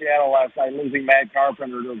blow in Seattle last night, losing Matt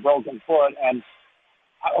Carpenter to a broken foot. And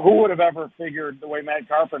who would have ever figured, the way Matt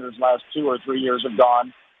Carpenter's last 2 or 3 years have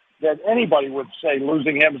gone, that anybody would say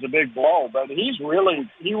losing him is a big blow. But he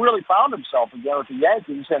really found himself again with the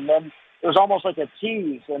Yankees, and then it was almost like a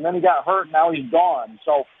tease, and then he got hurt, and now he's gone.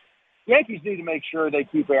 So Yankees need to make sure they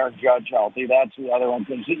keep Aaron Judge healthy. That's the other one.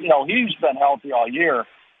 Because, he's been healthy all year,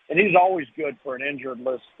 and he's always good for an injured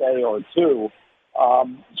list day or two.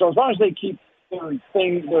 So as long as they keep their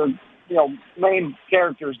main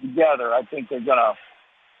characters together, I think they're going to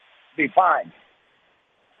be fine.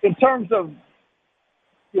 In terms of,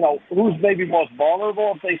 who's maybe most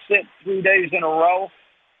vulnerable if they sit 3 days in a row,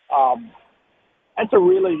 that's a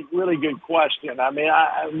really, really good question. I mean,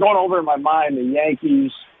 I'm going over in my mind the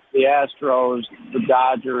Yankees, the Astros, the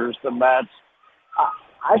Dodgers, the Mets.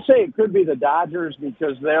 I say it could be the Dodgers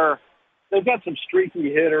because they've got some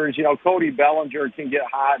streaky hitters. Cody Bellinger can get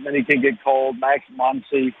hot and then he can get cold. Max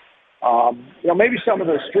Muncy. Maybe some of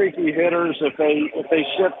the streaky hitters, if they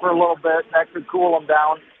sit for a little bit, that could cool them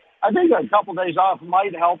down. I think a couple days off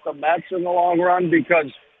might help the Mets in the long run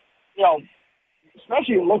because,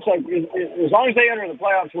 especially it looks like as long as they enter the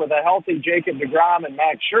playoffs with a healthy Jacob deGrom and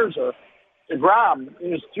Max Scherzer, deGrom,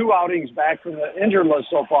 his 2 outings back from the injured list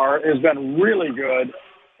so far, has been really good.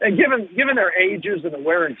 And given their ages and the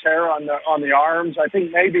wear and tear on the arms, I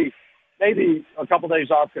think maybe a couple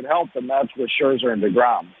days off could help the Mets with Scherzer and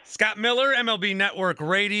deGrom. Scott Miller, MLB Network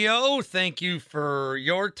Radio. Thank you for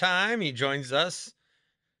your time. He joins us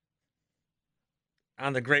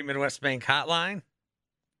on the Great Midwest Bank Hotline.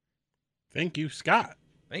 Thank you, Scott.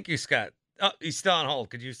 Thank you, Scott. Oh, he's still on hold.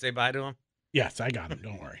 Could you say bye to him? Yes, I got him.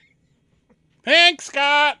 Don't worry. Thanks,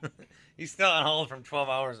 Scott. He's still on hold from 12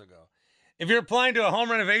 hours ago. If you're applying to a home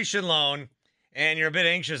renovation loan and you're a bit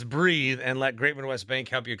anxious, breathe and let Great Midwest Bank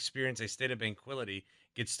help you experience a state of tranquility.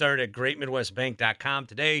 Get started at greatmidwestbank.com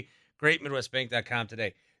today. Greatmidwestbank.com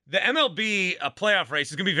today. The MLB playoff race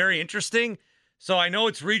is going to be very interesting. So I know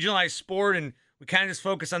it's regionalized sport, and we kind of just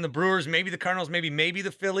focus on the Brewers, maybe the Cardinals, maybe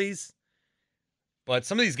the Phillies. But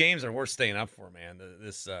some of these games are worth staying up for, man.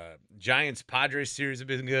 This Giants-Padres series have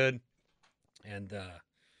been good. And there's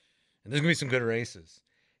going to be some good races.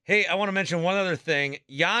 Hey, I want to mention one other thing.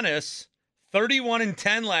 Giannis,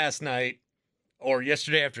 31-10 last night, or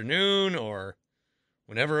yesterday afternoon, or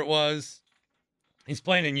whenever it was. He's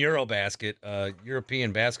playing in Eurobasket,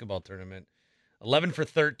 European basketball tournament. 11 for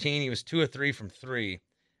 13. He was 2 of 3 from 3.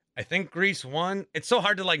 I think Greece won. It's so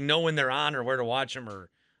hard to know when they're on or where to watch them or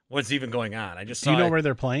what's even going on. I just saw. Do you know where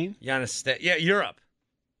they're playing? Giannis, Europe.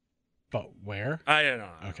 But where? I don't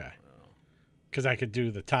know. Okay. Because I could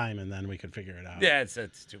do the time and then we could figure it out. Yeah, it's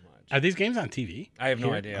too much. Are these games on TV? I have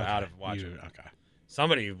no idea how to watch them. Okay.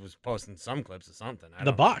 Somebody was posting some clips of something.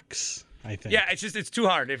 The Bucks, I think. Yeah, it's too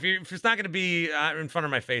hard. If it's not going to be in front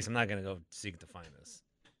of my face, I'm not going to go seek to find this.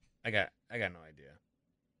 I got no idea.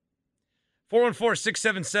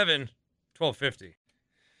 414-677-1250.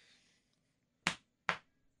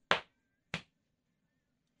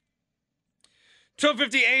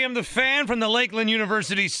 $12:50 a.m. The Fan from the Lakeland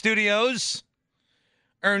University studios.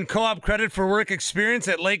 Earn co-op credit for work experience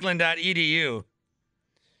at lakeland.edu.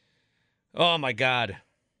 Oh, my God.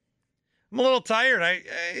 I'm a little tired. I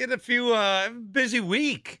had a busy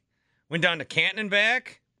week. Went down to Canton and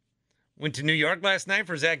back. Went to New York last night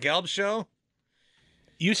for Zach Gelb's show.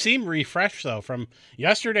 You seem refreshed, though. From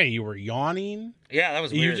yesterday, you were yawning. Yeah, that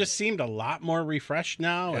was weird. You just seemed a lot more refreshed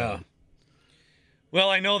now. Yeah.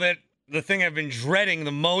 Well, I know that the thing I've been dreading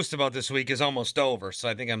the most about this week is almost over, so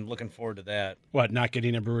I think I'm looking forward to that. What, not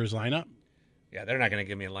getting a Brewers lineup? Yeah, they're not going to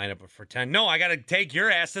give me a lineup for 10. No, I got to take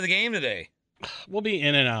your ass to the game today. We'll be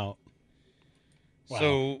in and out. Wow.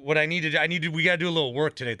 So what we got to do a little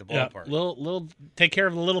work today at the ballpark. Yeah, little, take care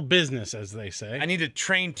of a little business, as they say. I need to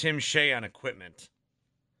train Tim Shea on equipment.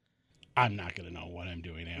 I'm not going to know what I'm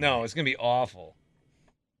doing. No, it's going to be awful.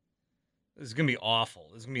 This is going to be awful.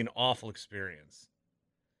 This is going to be an awful experience.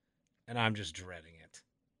 And I'm just dreading it.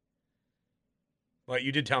 But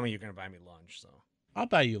you did tell me you're going to buy me lunch, so. I'll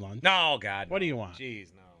buy you lunch. No, God. What do you want?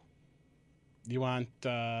 Jeez, no. You want,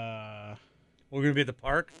 We're going to be at the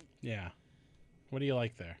park? Yeah. What do you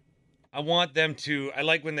like there? I want them to, I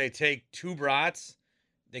like when they take two brats,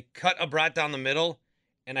 they cut a brat down the middle,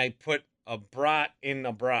 and I put a brat in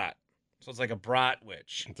a brat. So it's like a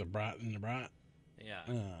bratwich. It's a brat in a brat? Yeah.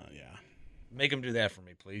 Yeah. Make them do that for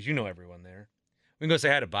me, please. You know everyone there. We can go say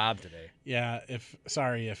hi to Bob today. Yeah,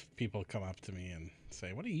 sorry if people come up to me and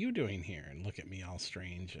say, "What are you doing here?" and look at me all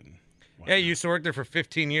strange and whatnot. Yeah, you used to work there for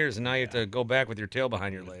 15 years, and now you have to go back with your tail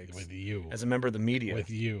behind your legs. With you. As a member of the media.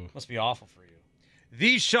 With you. Must be awful for you.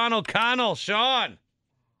 The Sean O'Connell. Sean!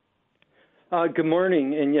 Good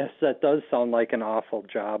morning, and yes, that does sound like an awful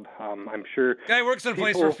job. I'm sure. Guy works in a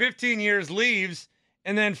place for 15 years, leaves,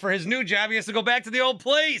 and then for his new job, he has to go back to the old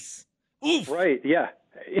place. Oof! Right, yeah.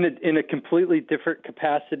 In a completely different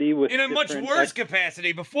capacity with in a much worse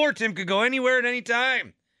capacity. Before, Tim could go anywhere at any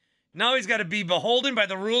time. Now he's got to be beholden by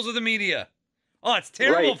the rules of the media. Oh, it's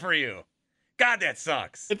terrible for you. God, that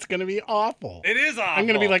sucks. It's going to be awful. It is awful. I'm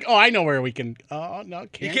going to be like, I know where we can. Oh, no,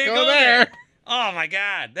 can't go there. Oh, my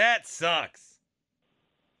God. That sucks.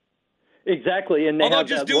 Exactly. And although,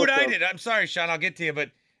 just do what I did. I'm sorry, Sean. I'll get to you,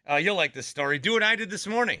 but you'll like this story. Do what I did this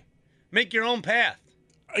morning. Make your own path.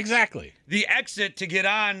 Exactly. The exit to get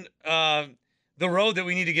on the road that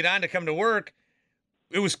we need to get on to come to work,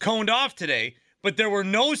 it was coned off today, but there were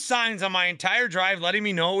no signs on my entire drive letting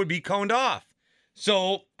me know it would be coned off.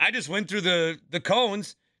 So I just went through the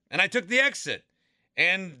cones, and I took the exit.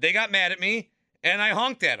 And they got mad at me, and I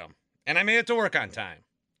honked at them. And I made it to work on time.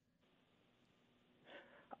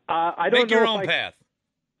 I don't know. Make your own path.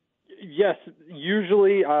 Yes,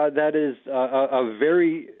 usually that is a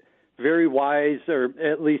very... very wise, or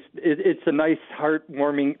at least it's a nice,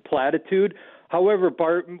 heartwarming platitude. However,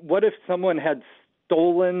 Bart, what if someone had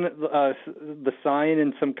stolen the sign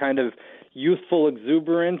in some kind of youthful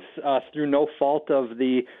exuberance through no fault of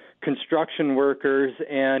the construction workers,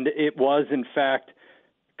 and it was, in fact,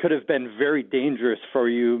 could have been very dangerous for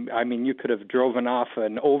you? I mean, you could have driven off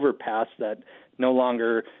an overpass that no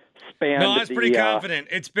longer spanned. No, I was pretty confident.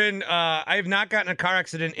 It's been, I have not gotten a car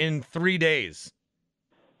accident in 3 days.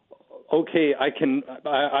 Okay, I'm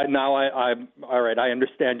all right. I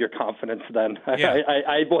understand your confidence then. Yeah.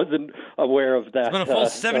 I wasn't aware of that. It's been a full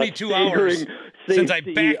 72 hours since I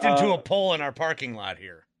backed into a pole in our parking lot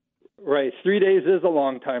here. Right. 3 days is a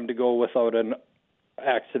long time to go without an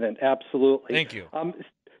accident. Absolutely. Thank you.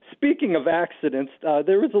 Speaking of accidents,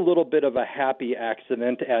 there was a little bit of a happy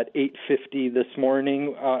accident at 8:50 this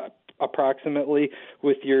morning, approximately,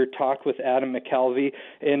 with your talk with Adam McCalvey.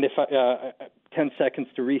 And if 10 seconds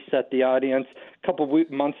to reset the audience. A couple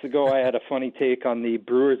months ago, I had a funny take on the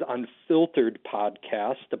Brewers Unfiltered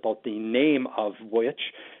podcast about the name of which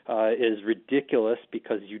is ridiculous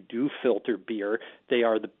because you do filter beer. They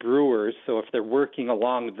are the Brewers, so if they're working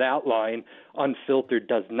along that line, unfiltered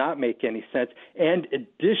does not make any sense. And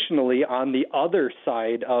additionally, on the other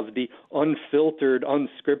side of the unfiltered,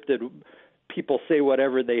 unscripted, people say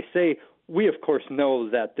whatever they say, we, of course, know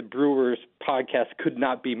that the Brewers podcast could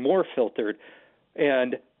not be more filtered.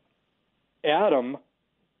 And Adam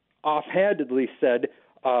offhandedly said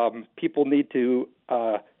people need to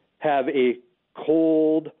have a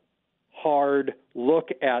cold, hard look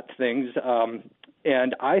at things.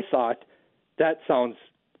 And I thought that sounds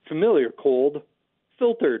familiar, cold,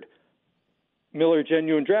 filtered. Miller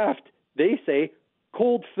Genuine Draft, they say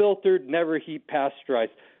cold filtered, never heat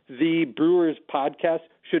pasteurized. The Brewers podcast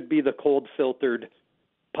should be the cold filtered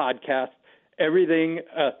podcast. Everything,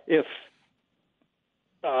 if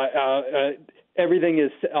everything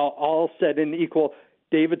is all said and equal,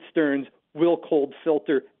 David Stearns will cold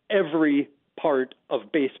filter every part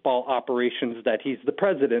of baseball operations that he's the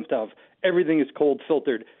president of. Everything is cold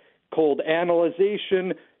filtered. Cold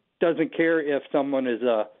analyzation, doesn't care if someone is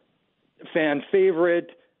a fan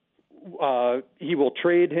favorite. He will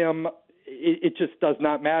trade him. It just does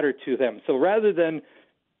not matter to them. So rather than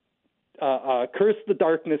curse the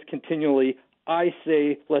darkness continually, I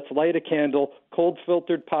say let's light a candle. Cold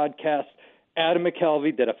filtered podcast. Adam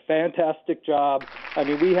McKelvey did a fantastic job. I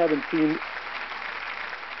mean, we haven't seen.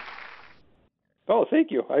 Oh,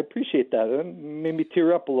 thank you. I appreciate that. It made me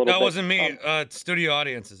tear up a little bit. No, it wasn't me. Studio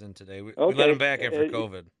audience is in today. We let them back after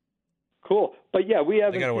COVID. Cool. But yeah, we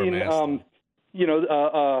haven't seen,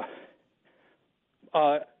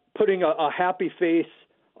 putting a happy face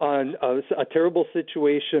on a terrible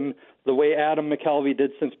situation the way Adam McKelvey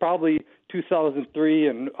did since probably 2003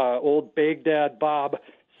 and old Baghdad Bob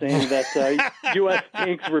saying that U.S.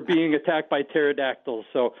 tanks were being attacked by pterodactyls.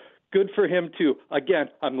 So good for him, too. Again,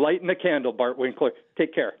 I'm lighting the candle, Bart Winkler.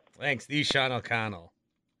 Take care. Thanks, the Sean O'Connell.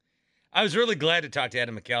 I was really glad to talk to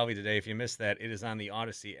Adam McKelvey today. If you missed that, it is on the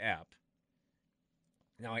Odyssey app.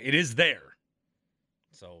 Now, it is there.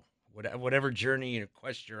 So whatever journey or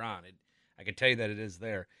quest you're on, I can tell you that it is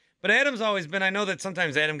there. But Adam's always been, I know that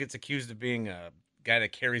sometimes Adam gets accused of being a guy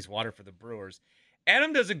that carries water for the Brewers.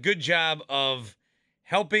 Adam does a good job of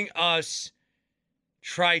helping us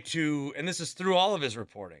try to, and this is through all of his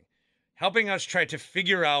reporting, helping us try to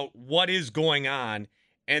figure out what is going on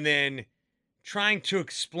and then trying to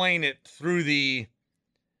explain it through the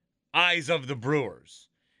eyes of the Brewers.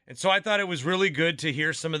 And so I thought it was really good to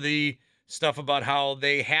hear some of the stuff about how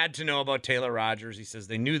they had to know about Taylor Rogers. He says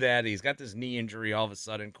they knew that. He's got this knee injury all of a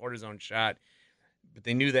sudden, cortisone shot. But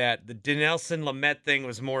they knew that. The Dinelson Lamet thing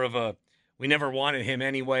was more of a, we never wanted him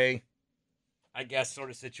anyway, I guess, sort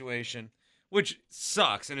of situation, which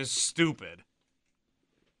sucks and is stupid.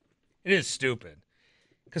 It is stupid.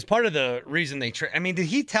 Because part of the reason they I mean, did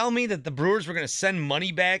he tell me that the Brewers were going to send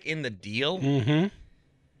money back in the deal? Mm-hmm.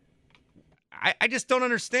 I just don't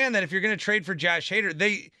understand that if you're going to trade for Josh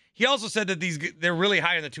Hader. He also said that they're really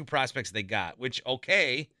high on the two prospects they got, which,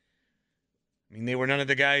 okay. I mean, they were none of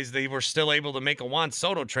the guys. They were still able to make a Juan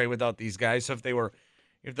Soto trade without these guys. So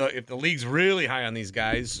if the league's really high on these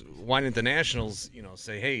guys, why didn't the Nationals,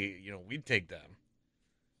 say, hey, we'd take them?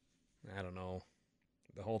 I don't know.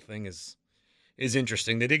 The whole thing is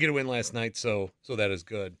interesting. They did get a win last night, so that is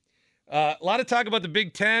good. A lot of talk about the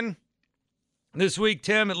Big Ten this week,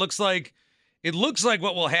 Tim. It looks like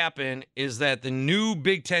what will happen is that the new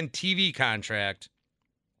Big Ten TV contract,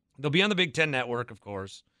 they'll be on the Big Ten Network, of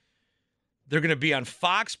course. They're going to be on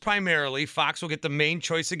Fox primarily. Fox will get the main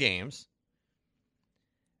choice of games.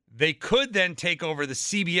 They could then take over the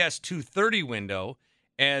CBS 2:30 window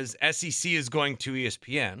as SEC is going to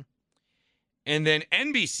ESPN. And then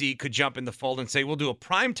NBC could jump in the fold and say, we'll do a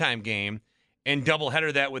primetime game and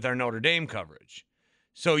doubleheader that with our Notre Dame coverage.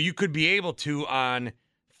 So you could be able to, on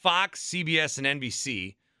Fox, CBS, and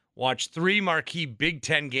NBC, watch 3 marquee Big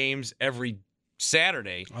Ten games every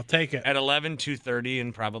Saturday. I'll take it. At 11, 2:30,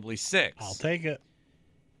 and probably 6. I'll take it.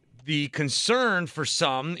 The concern for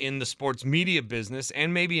some in the sports media business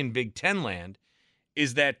and maybe in Big Ten land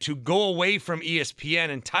is that to go away from ESPN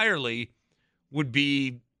entirely would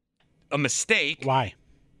be a mistake. Why?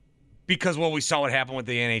 Because, well, we saw what happened with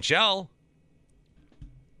the NHL.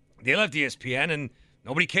 They left ESPN and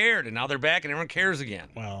nobody cared, and now they're back and everyone cares again.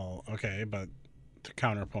 Well, okay, but to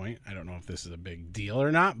counterpoint, I don't know if this is a big deal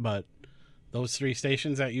or not, but those 3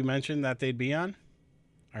 stations that you mentioned that they'd be on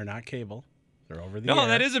are not cable. They're over the air. No,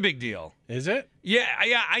 that is a big deal. Is it? Yeah,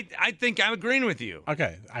 I think I'm agreeing with you.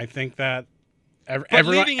 Okay, I think that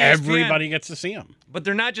everybody gets to see them. But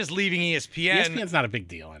they're not just leaving ESPN. ESPN's not a big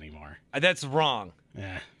deal anymore. That's wrong.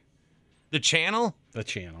 Yeah. The channel? The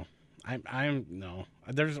channel. I'm no.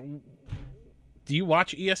 Do you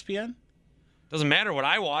watch ESPN? Doesn't matter what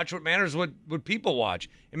I watch. What matters is what people watch.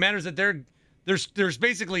 It matters that there's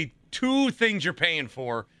basically 2 things you're paying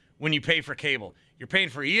for when you pay for cable. You're paying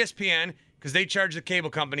for ESPN because they charge the cable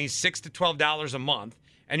companies $6 to $12 a month,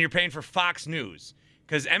 and you're paying for Fox News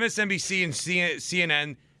because MSNBC and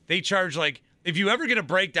CNN, they charge if you ever get a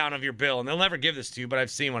breakdown of your bill, and they'll never give this to you, but I've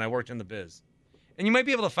seen when I worked in the biz, and you might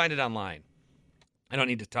be able to find it online. I don't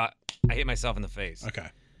need to talk. I hit myself in the face. Okay.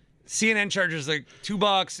 CNN charges $2.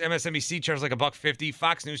 MSNBC charges $1.50.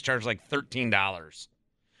 Fox News charges $13.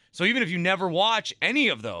 So even if you never watch any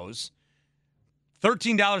of those,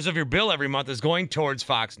 $13 of your bill every month is going towards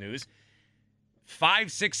Fox News. $5,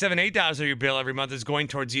 $6, $7, $8 of your bill every month is going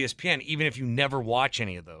towards ESPN, even if you never watch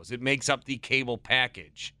any of those. It makes up the cable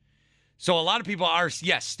package. So a lot of people are,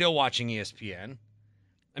 yes, still watching ESPN.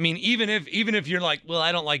 I mean, even if you're like, well,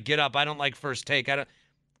 I don't like Get Up, I don't like First Take, I don't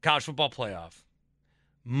college football playoff,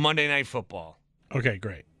 Monday Night Football. Okay,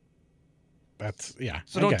 great. That's, yeah.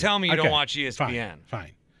 So don't tell me you don't watch ESPN.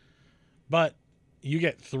 Fine. But you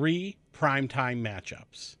get 3 primetime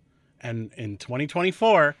matchups. And in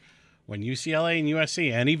 2024, when UCLA and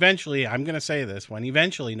USC, and eventually, I'm going to say this, when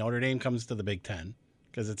eventually Notre Dame comes to the Big Ten,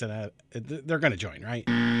 because they're going to join, right?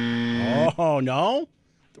 Oh, no?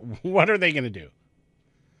 What are they going to do?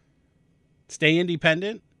 Stay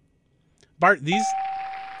independent? Bart, these...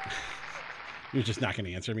 You're just not going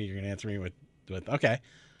to answer me. You're going to answer me with okay.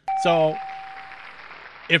 So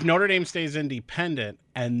if Notre Dame stays independent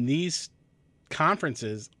and these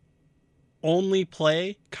conferences only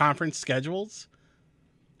play conference schedules,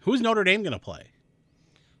 who's Notre Dame going to play?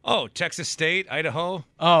 Oh, Texas State, Idaho.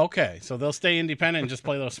 Oh, okay. So they'll stay independent and just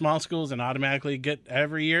play those small schools and automatically get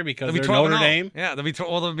every year because they're Notre Dame? Yeah, they'll be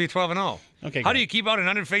 12-0. Okay. How do you keep out an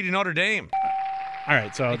undefeated Notre Dame? All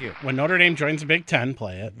right, so when Notre Dame joins the Big Ten,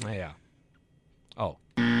 play it. Yeah. Oh.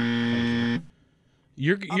 I'm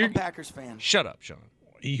a Packers fan. Shut up, Sean.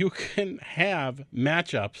 You can have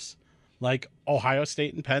matchups like Ohio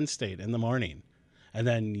State and Penn State in the morning, and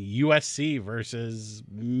then USC versus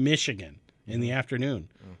Michigan in the afternoon,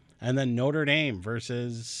 and then Notre Dame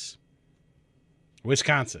versus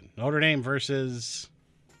Wisconsin, Notre Dame versus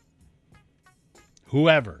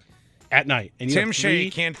whoever at night. And Tim Shea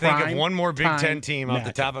can't think of one more Big Ten team off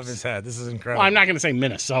the top of his head. This is incredible. Well, I'm not going to say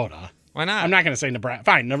Minnesota. Why not? I'm not going to say Nebraska.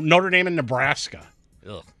 Fine, Notre Dame and Nebraska.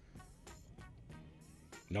 Ugh.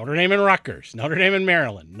 Notre Dame and Rutgers. Notre Dame and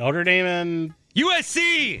Maryland. Notre Dame and...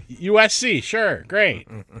 USC, sure. Great.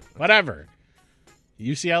 Whatever.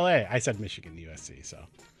 UCLA. I said Michigan, USC, so.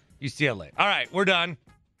 UCLA. All right, we're done.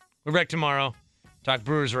 We're back tomorrow. Talk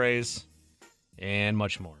Brewers, Rays, and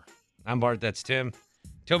much more. I'm Bart. That's Tim.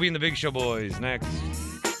 Toby and the Big Show Boys next.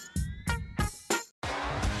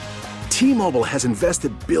 T-Mobile has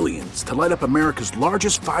invested billions to light up America's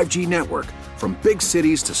largest 5G network, from big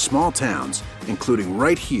cities to small towns, including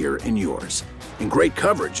right here in yours. And great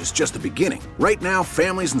coverage is just the beginning. Right now,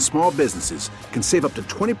 families and small businesses can save up to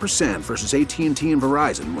 20% versus AT&T and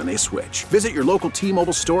Verizon when they switch. Visit your local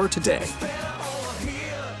T-Mobile store today.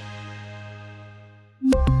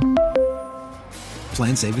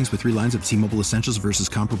 Plan savings with 3 lines of T-Mobile Essentials versus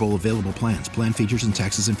comparable available plans. Plan features and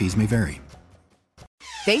taxes and fees may vary.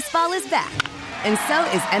 Baseball is back, and so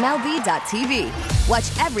is MLB.tv.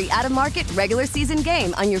 Watch every out-of-market, regular season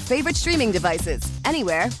game on your favorite streaming devices,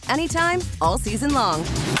 anywhere, anytime, all season long.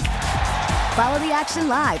 Follow the action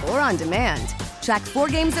live or on demand. Track 4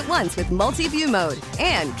 games at once with multi-view mode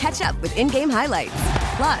and catch up with in-game highlights.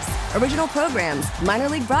 Plus, original programs, minor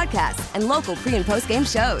league broadcasts, and local pre- and post-game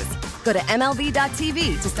shows. Go to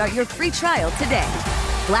MLB.tv to start your free trial today.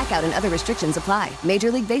 Blackout and other restrictions apply.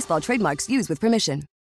 Major League Baseball trademarks used with permission.